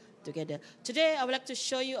together. Today, I would like to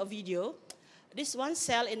show you a video. This one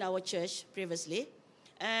cell in our church previously.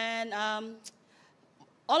 And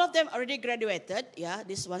all of them already graduated. Yeah,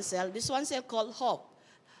 this one cell called Hope.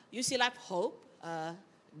 UC Life Hope.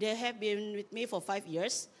 They have been with me for 5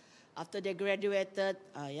 years. After they graduated,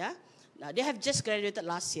 now, they have just graduated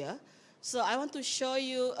last year. So I want to show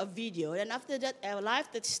you a video. And after that, a live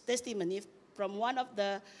testimony from one of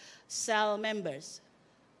the cell members.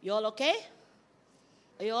 You all okay?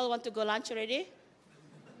 You all want to go lunch already?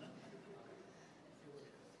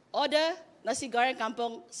 Order nasi goreng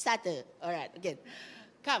kampung starter. All right, again.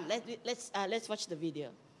 Come, let's watch the video.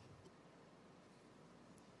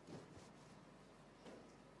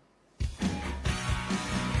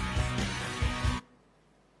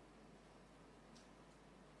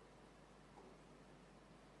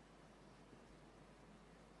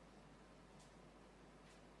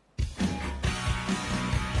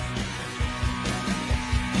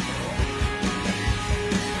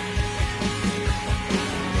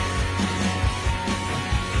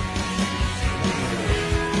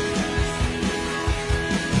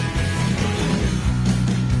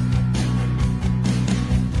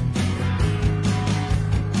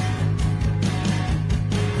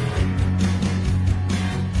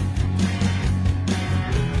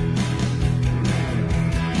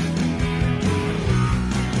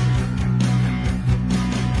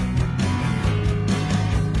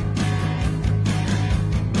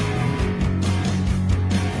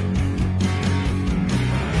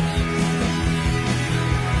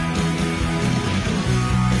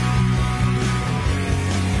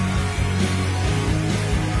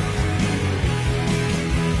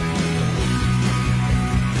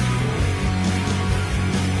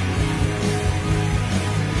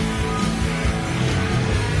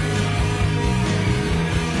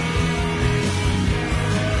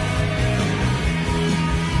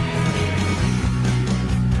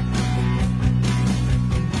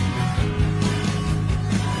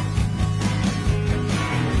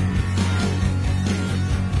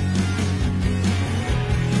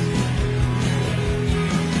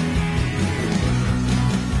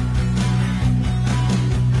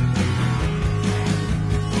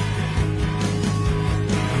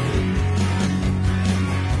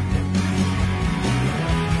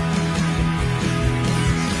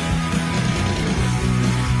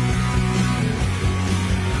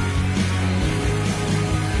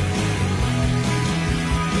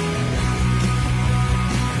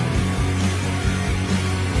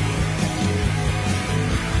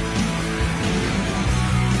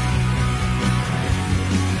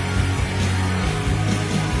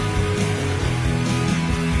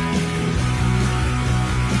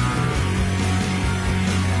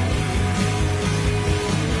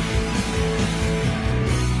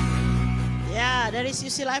 Paris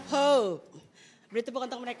UC Life Hope. Beri tepuk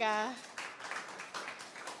untuk mereka.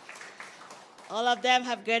 All of them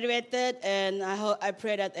have graduated, and I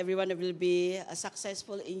pray that everyone will be a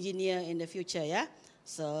successful engineer in the future. Yeah.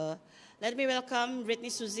 So let me welcome Brittany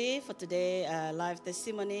Susie for today live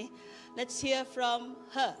testimony. Let's hear from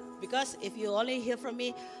her, because if you only hear from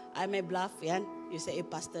me, I may bluff. Yeah. You say, hey,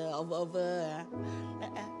 Pastor, over.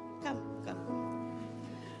 Come.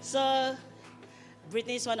 So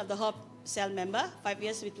Brittany is one of the Hope Cell member. 5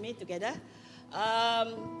 years with me together.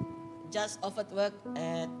 Just offered work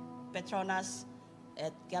at Petronas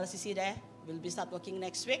at KLCC there. Will be start working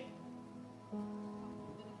next week.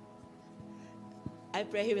 I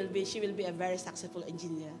pray she will be a very successful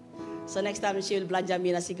engineer. So next time she will belanja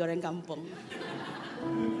mi nasi goreng kampung.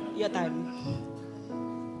 Your time.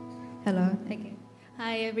 Hello. Okay.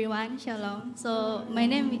 Hi everyone. Shalom. So my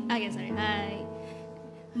name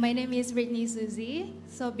is Brittany Susie.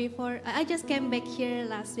 So before I just came back here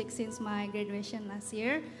last week since my graduation last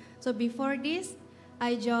year. So before this,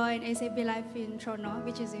 I joined SAB Life in Trono,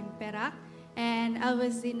 which is in Perak, and I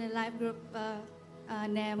was in a life group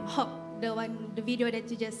named Hope, the video that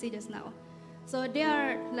you just see just now. So they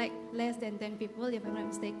are like less than 10 people, if I'm not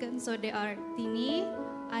mistaken. So they are Tini,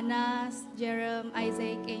 Anas, Jerem,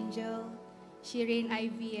 Isaac, Angel, Shirin,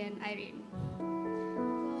 Ivy, and Irene.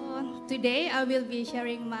 So today I will be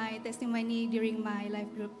sharing my testimony during my life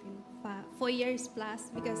group in 4 years plus,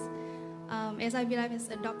 because SIB Life has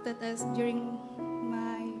adopted us during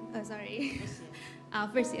my,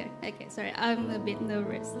 first year. Okay, sorry, I'm a bit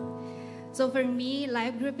nervous. So for me,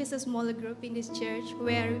 life group is a smaller group in this church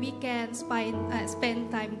where we can spend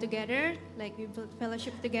time together, like we build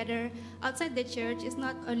fellowship together. Outside the church, it's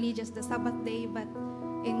not only just the Sabbath day, but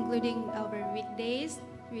including our weekdays.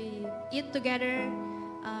 We eat together,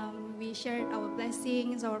 we share our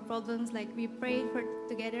blessings, our problems, like we pray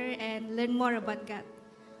together and learn more about God.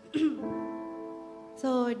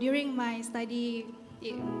 So during my study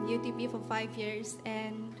in UTP for 5 years,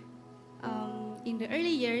 and in the early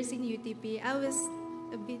years in UTP, I was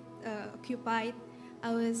a bit occupied.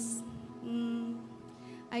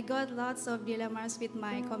 I got lots of dilemmas with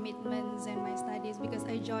my commitments and my studies because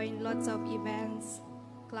I joined lots of events,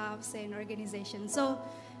 clubs, and organizations. So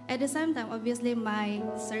at the same time, obviously my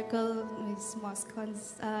circle is most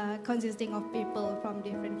consisting of people from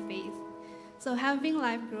different faiths. So having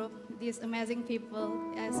life group, these amazing people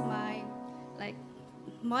as my, like,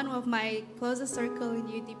 one of my closest circle in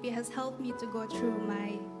UTP has helped me to go through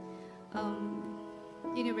my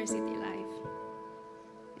university life.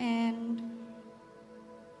 And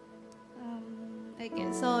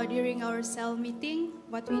so during our cell meeting,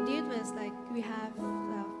 what we did was like we have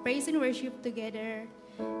praise and worship together,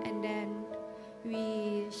 and then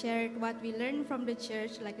we shared what we learned from the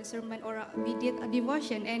church, like a sermon, or we did a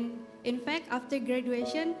devotion. And in fact, after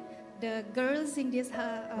graduation, the girls in this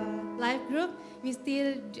life group, we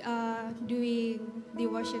still doing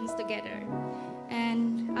devotions together.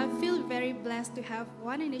 And I feel very blessed to have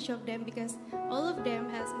one in each of them, because all of them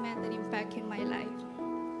has made an impact in my life.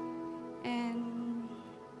 And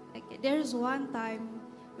there's one time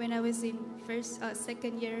when I was in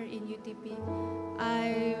second year in UTP,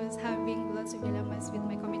 I was having lots of dilemmas with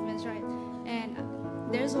my commitments, right? And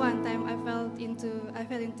there's one time I fell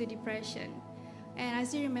into depression. And I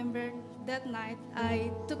still remember that night,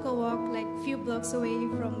 I took a walk like few blocks away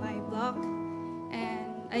from my block,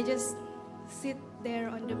 and I just sit there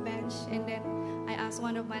on the bench, and then I asked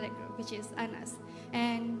one of my group, which is Anas.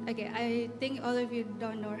 And again, I think all of you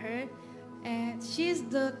don't know her. And she's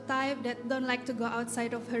the type that don't like to go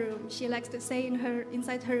outside of her room. She likes to stay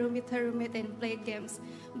inside her room with her roommate and play games.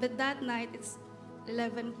 But that night, it's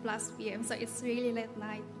 11 plus p.m., so it's really late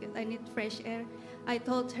night because I need fresh air. I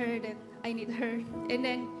told her that I need her. And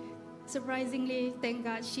then, surprisingly, thank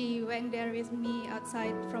God, she went there with me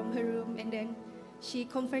outside from her room, and then she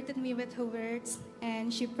comforted me with her words,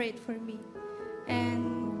 and she prayed for me.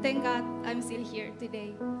 And thank God, I'm still here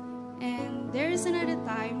today. And there is another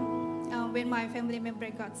time when my family member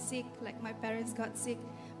got sick, like my parents got sick.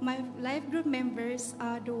 My life group members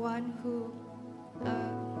are the one who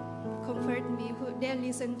comfort me, who they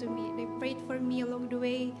listened to me. They prayed for me along the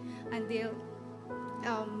way until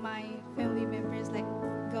my family members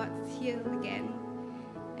got healed again.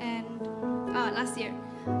 And last year,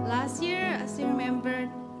 I still remember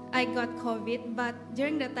I got COVID, but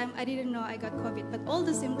during that time I didn't know I got COVID, but all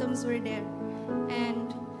the symptoms were there.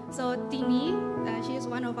 And so Tini, she is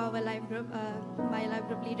one of our life group, my life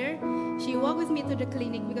group leader. She walked with me to the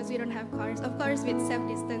clinic because we don't have cars, of course with safe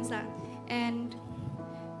distance. And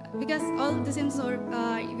because all the symptoms were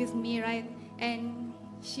with me, right? And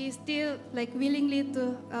she still like willingly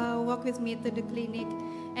to walk with me to the clinic.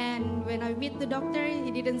 And when I meet the doctor, he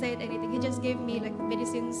didn't say anything. He just gave me like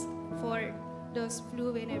medicines for those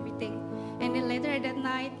flu and everything. And then later that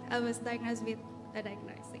night, I was diagnosed with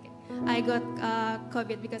I got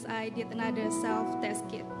COVID because I did another self-test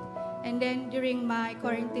kit. And then during my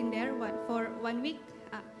quarantine there, for 1 week,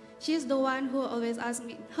 she's the one who always asks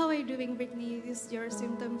me, "How are you doing, Brittany? Is your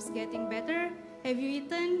symptoms getting better? Have you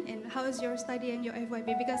eaten? And how is your study and your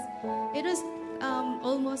FYP?" Because it was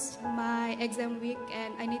almost my exam week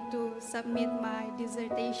and I need to submit my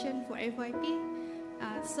dissertation for FYP.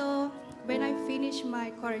 So when I finished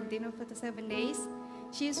my quarantine of 7 days,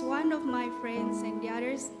 she's one of my friends and the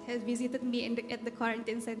others has visited me at the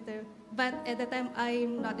quarantine center. But at the time,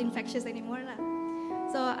 I'm not infectious anymore.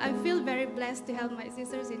 So I feel very blessed to help my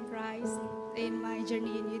sisters in Christ in my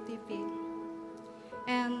journey in UTP.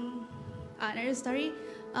 And another story,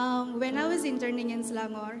 when I was interning in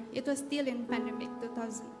Selangor, it was still in pandemic,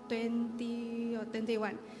 2020 or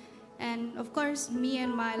 21. And of course, me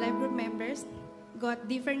and my life group members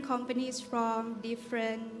got different companies from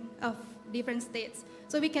different states.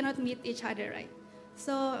 So we cannot meet each other, right?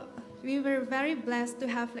 So we were very blessed to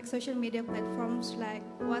have like social media platforms like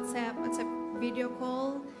WhatsApp video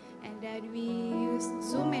call, and then we use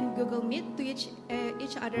Zoom and Google Meet to each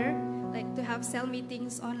other, like to have cell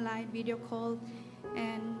meetings online, video call.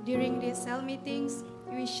 And during these cell meetings,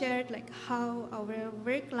 we shared like how our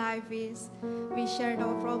work life is. We shared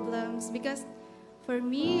our problems because for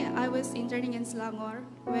me, I was interning in Selangor,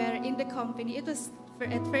 where in the company, it was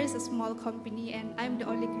at first a small company and I'm the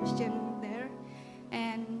only Christian there.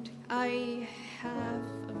 And I have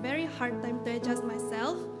a very hard time to adjust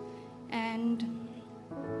myself. And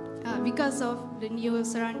because of the new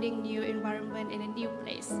surrounding, new environment in a new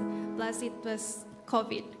place, plus it was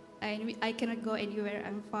COVID, and I cannot go anywhere.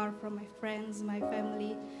 I'm far from my friends, my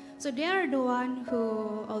family. So they are the one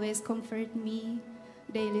who always comfort me.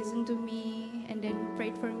 They listen to me and then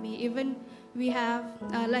prayed for me. Even we have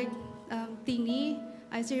Tini,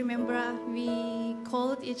 I still remember we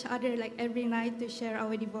called each other like every night to share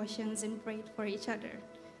our devotions and prayed for each other.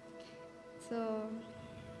 So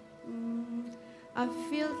I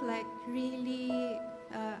feel like really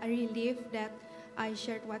a relief that I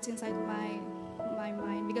shared what's inside my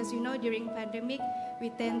mind, because during pandemic we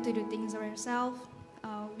tend to do things ourselves.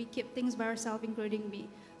 We keep things by ourselves, including me.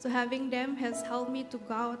 So having them has helped me to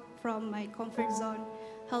go out from my comfort zone,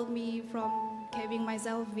 helped me from caving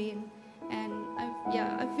myself in. And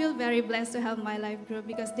I feel very blessed to have my life group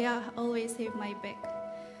because they always have my back.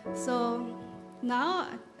 So now,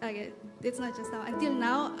 it's not just now, until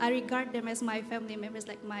now, I regard them as my family members,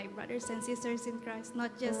 like my brothers and sisters in Christ,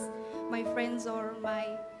 not just my friends or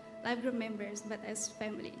my life group members, but as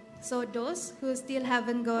family. So those who still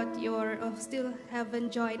haven't still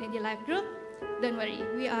haven't joined any life group, don't worry,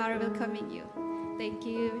 we are welcoming you. Thank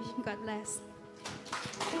you. God bless.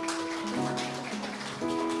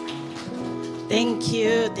 Thank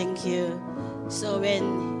you. So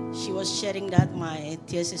when she was sharing that, my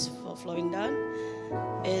tears is flowing down.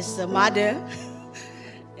 Is the mother,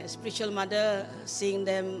 a spiritual mother, seeing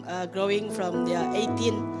them growing from their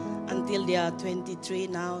 18 until they are 23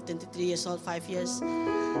 now, 23 years old, 5 years.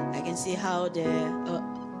 I can see how they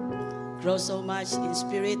grow so much in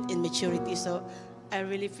spirit, in maturity. So I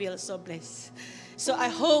really feel so blessed. So I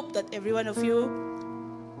hope that every one of you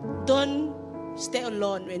don't stay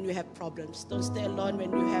alone when you have problems. Don't stay alone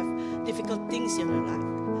when you have difficult things in your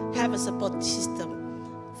life. Have a support system.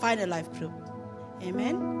 Find a life group.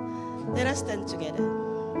 Amen. Let us stand together.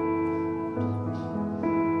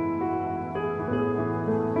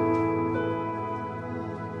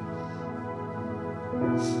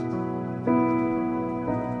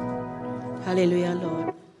 Hallelujah,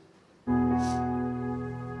 Lord.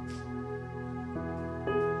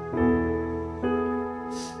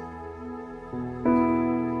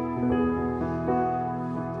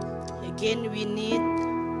 Again, we need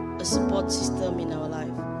a support system in our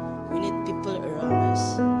life. We need people around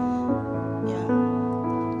us. Yeah.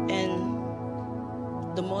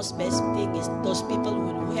 And the most best thing is those people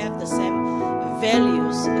who have the same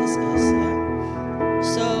values as us. Yeah?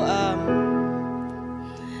 So,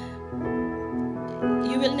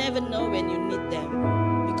 you will never know when you need them,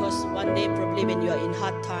 because one day probably when you are in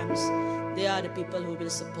hard times, they are the people who will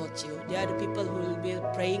support you. They are the people who will be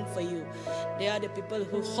praying for you. They are the people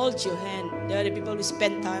who hold your hand. They are the people who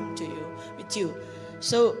spend time with you.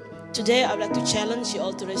 So today I would like to challenge you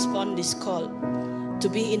all to respond this call, to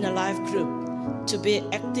be in a life group, to be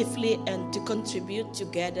actively and to contribute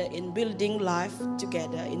together in building life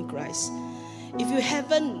together in Christ. If you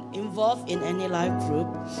haven't involved in any life group,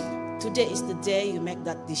 today is the day you make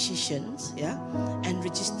that decisions, yeah, and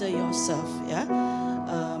register yourself, yeah.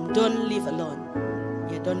 Don't live alone,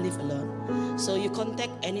 yeah, don't live alone. So you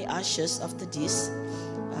contact any ushers after this,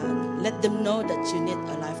 let them know that you need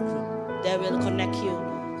a life group. They will connect you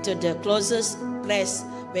to the closest place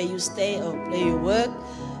where you stay or where you work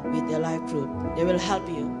with their life group. They will help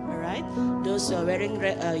you, all right? Those who are wearing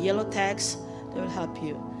yellow tags, they will help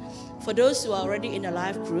you. For those who are already in a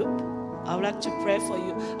life group, I would like to pray for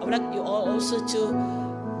you. I would like you all also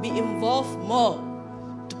to be involved more,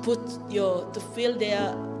 to feel they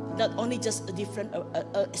are not only just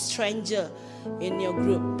a stranger in your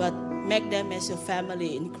group, but make them as your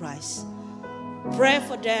family in Christ. Pray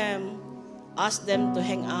for them, ask them to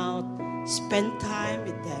hang out, spend time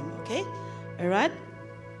with them, okay? All right?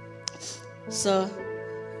 So,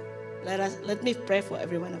 let me pray for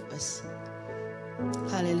every one of us.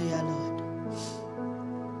 Hallelujah, Lord.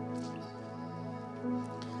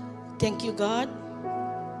 Thank you, God.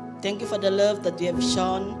 Thank you for the love that you have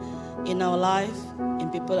shown in our life, in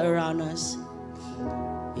people around us.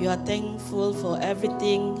 You are thankful for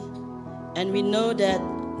everything, and we know that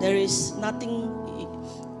there is nothing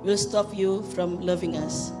will stop you from loving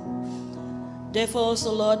us. Therefore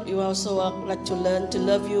also, Lord, we also like to learn to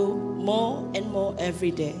love you more and more every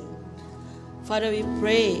day. Father, we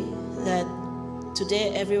pray that today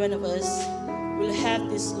every one of us will have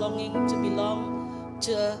this longing to belong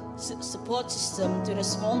to a support system, to a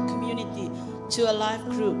small community, to a life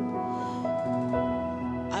group.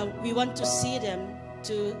 We want to see them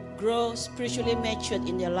to grow spiritually matured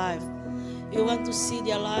in their life. We want to see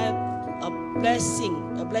their life a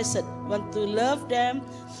blessing, a blessed. We want to love them,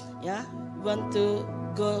 yeah. We want to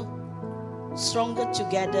go stronger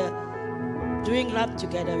together, doing life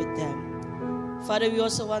together with them. Father, we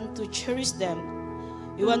also want to cherish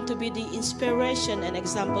them. We want to be the inspiration and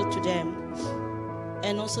example to them.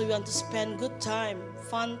 And also we want to spend good time,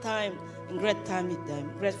 fun time, and great time with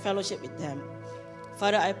them, great fellowship with them.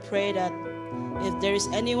 Father, I pray that if there is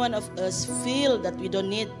any one of us feel that we don't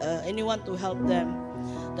need anyone to help them,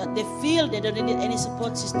 that they feel they don't need any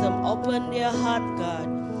support system, open their heart,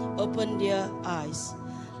 God, open their eyes.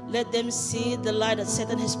 Let them see the light that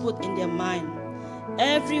Satan has put in their mind.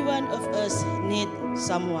 Every one of us need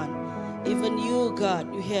someone. Even you,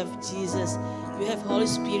 God, you have Jesus, you have Holy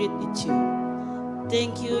Spirit with you.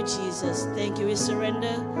 Thank you, Jesus. Thank you. We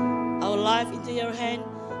surrender our life into your hand.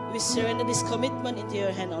 We surrender this commitment into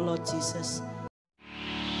your hand, O Lord Jesus.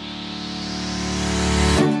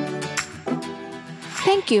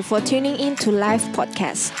 Thank you for tuning in to Live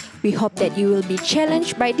Podcast. We hope that you will be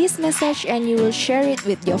challenged by this message and you will share it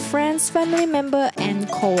with your friends, family member, and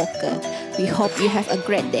co-worker. We hope you have a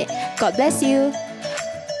great day. God bless you.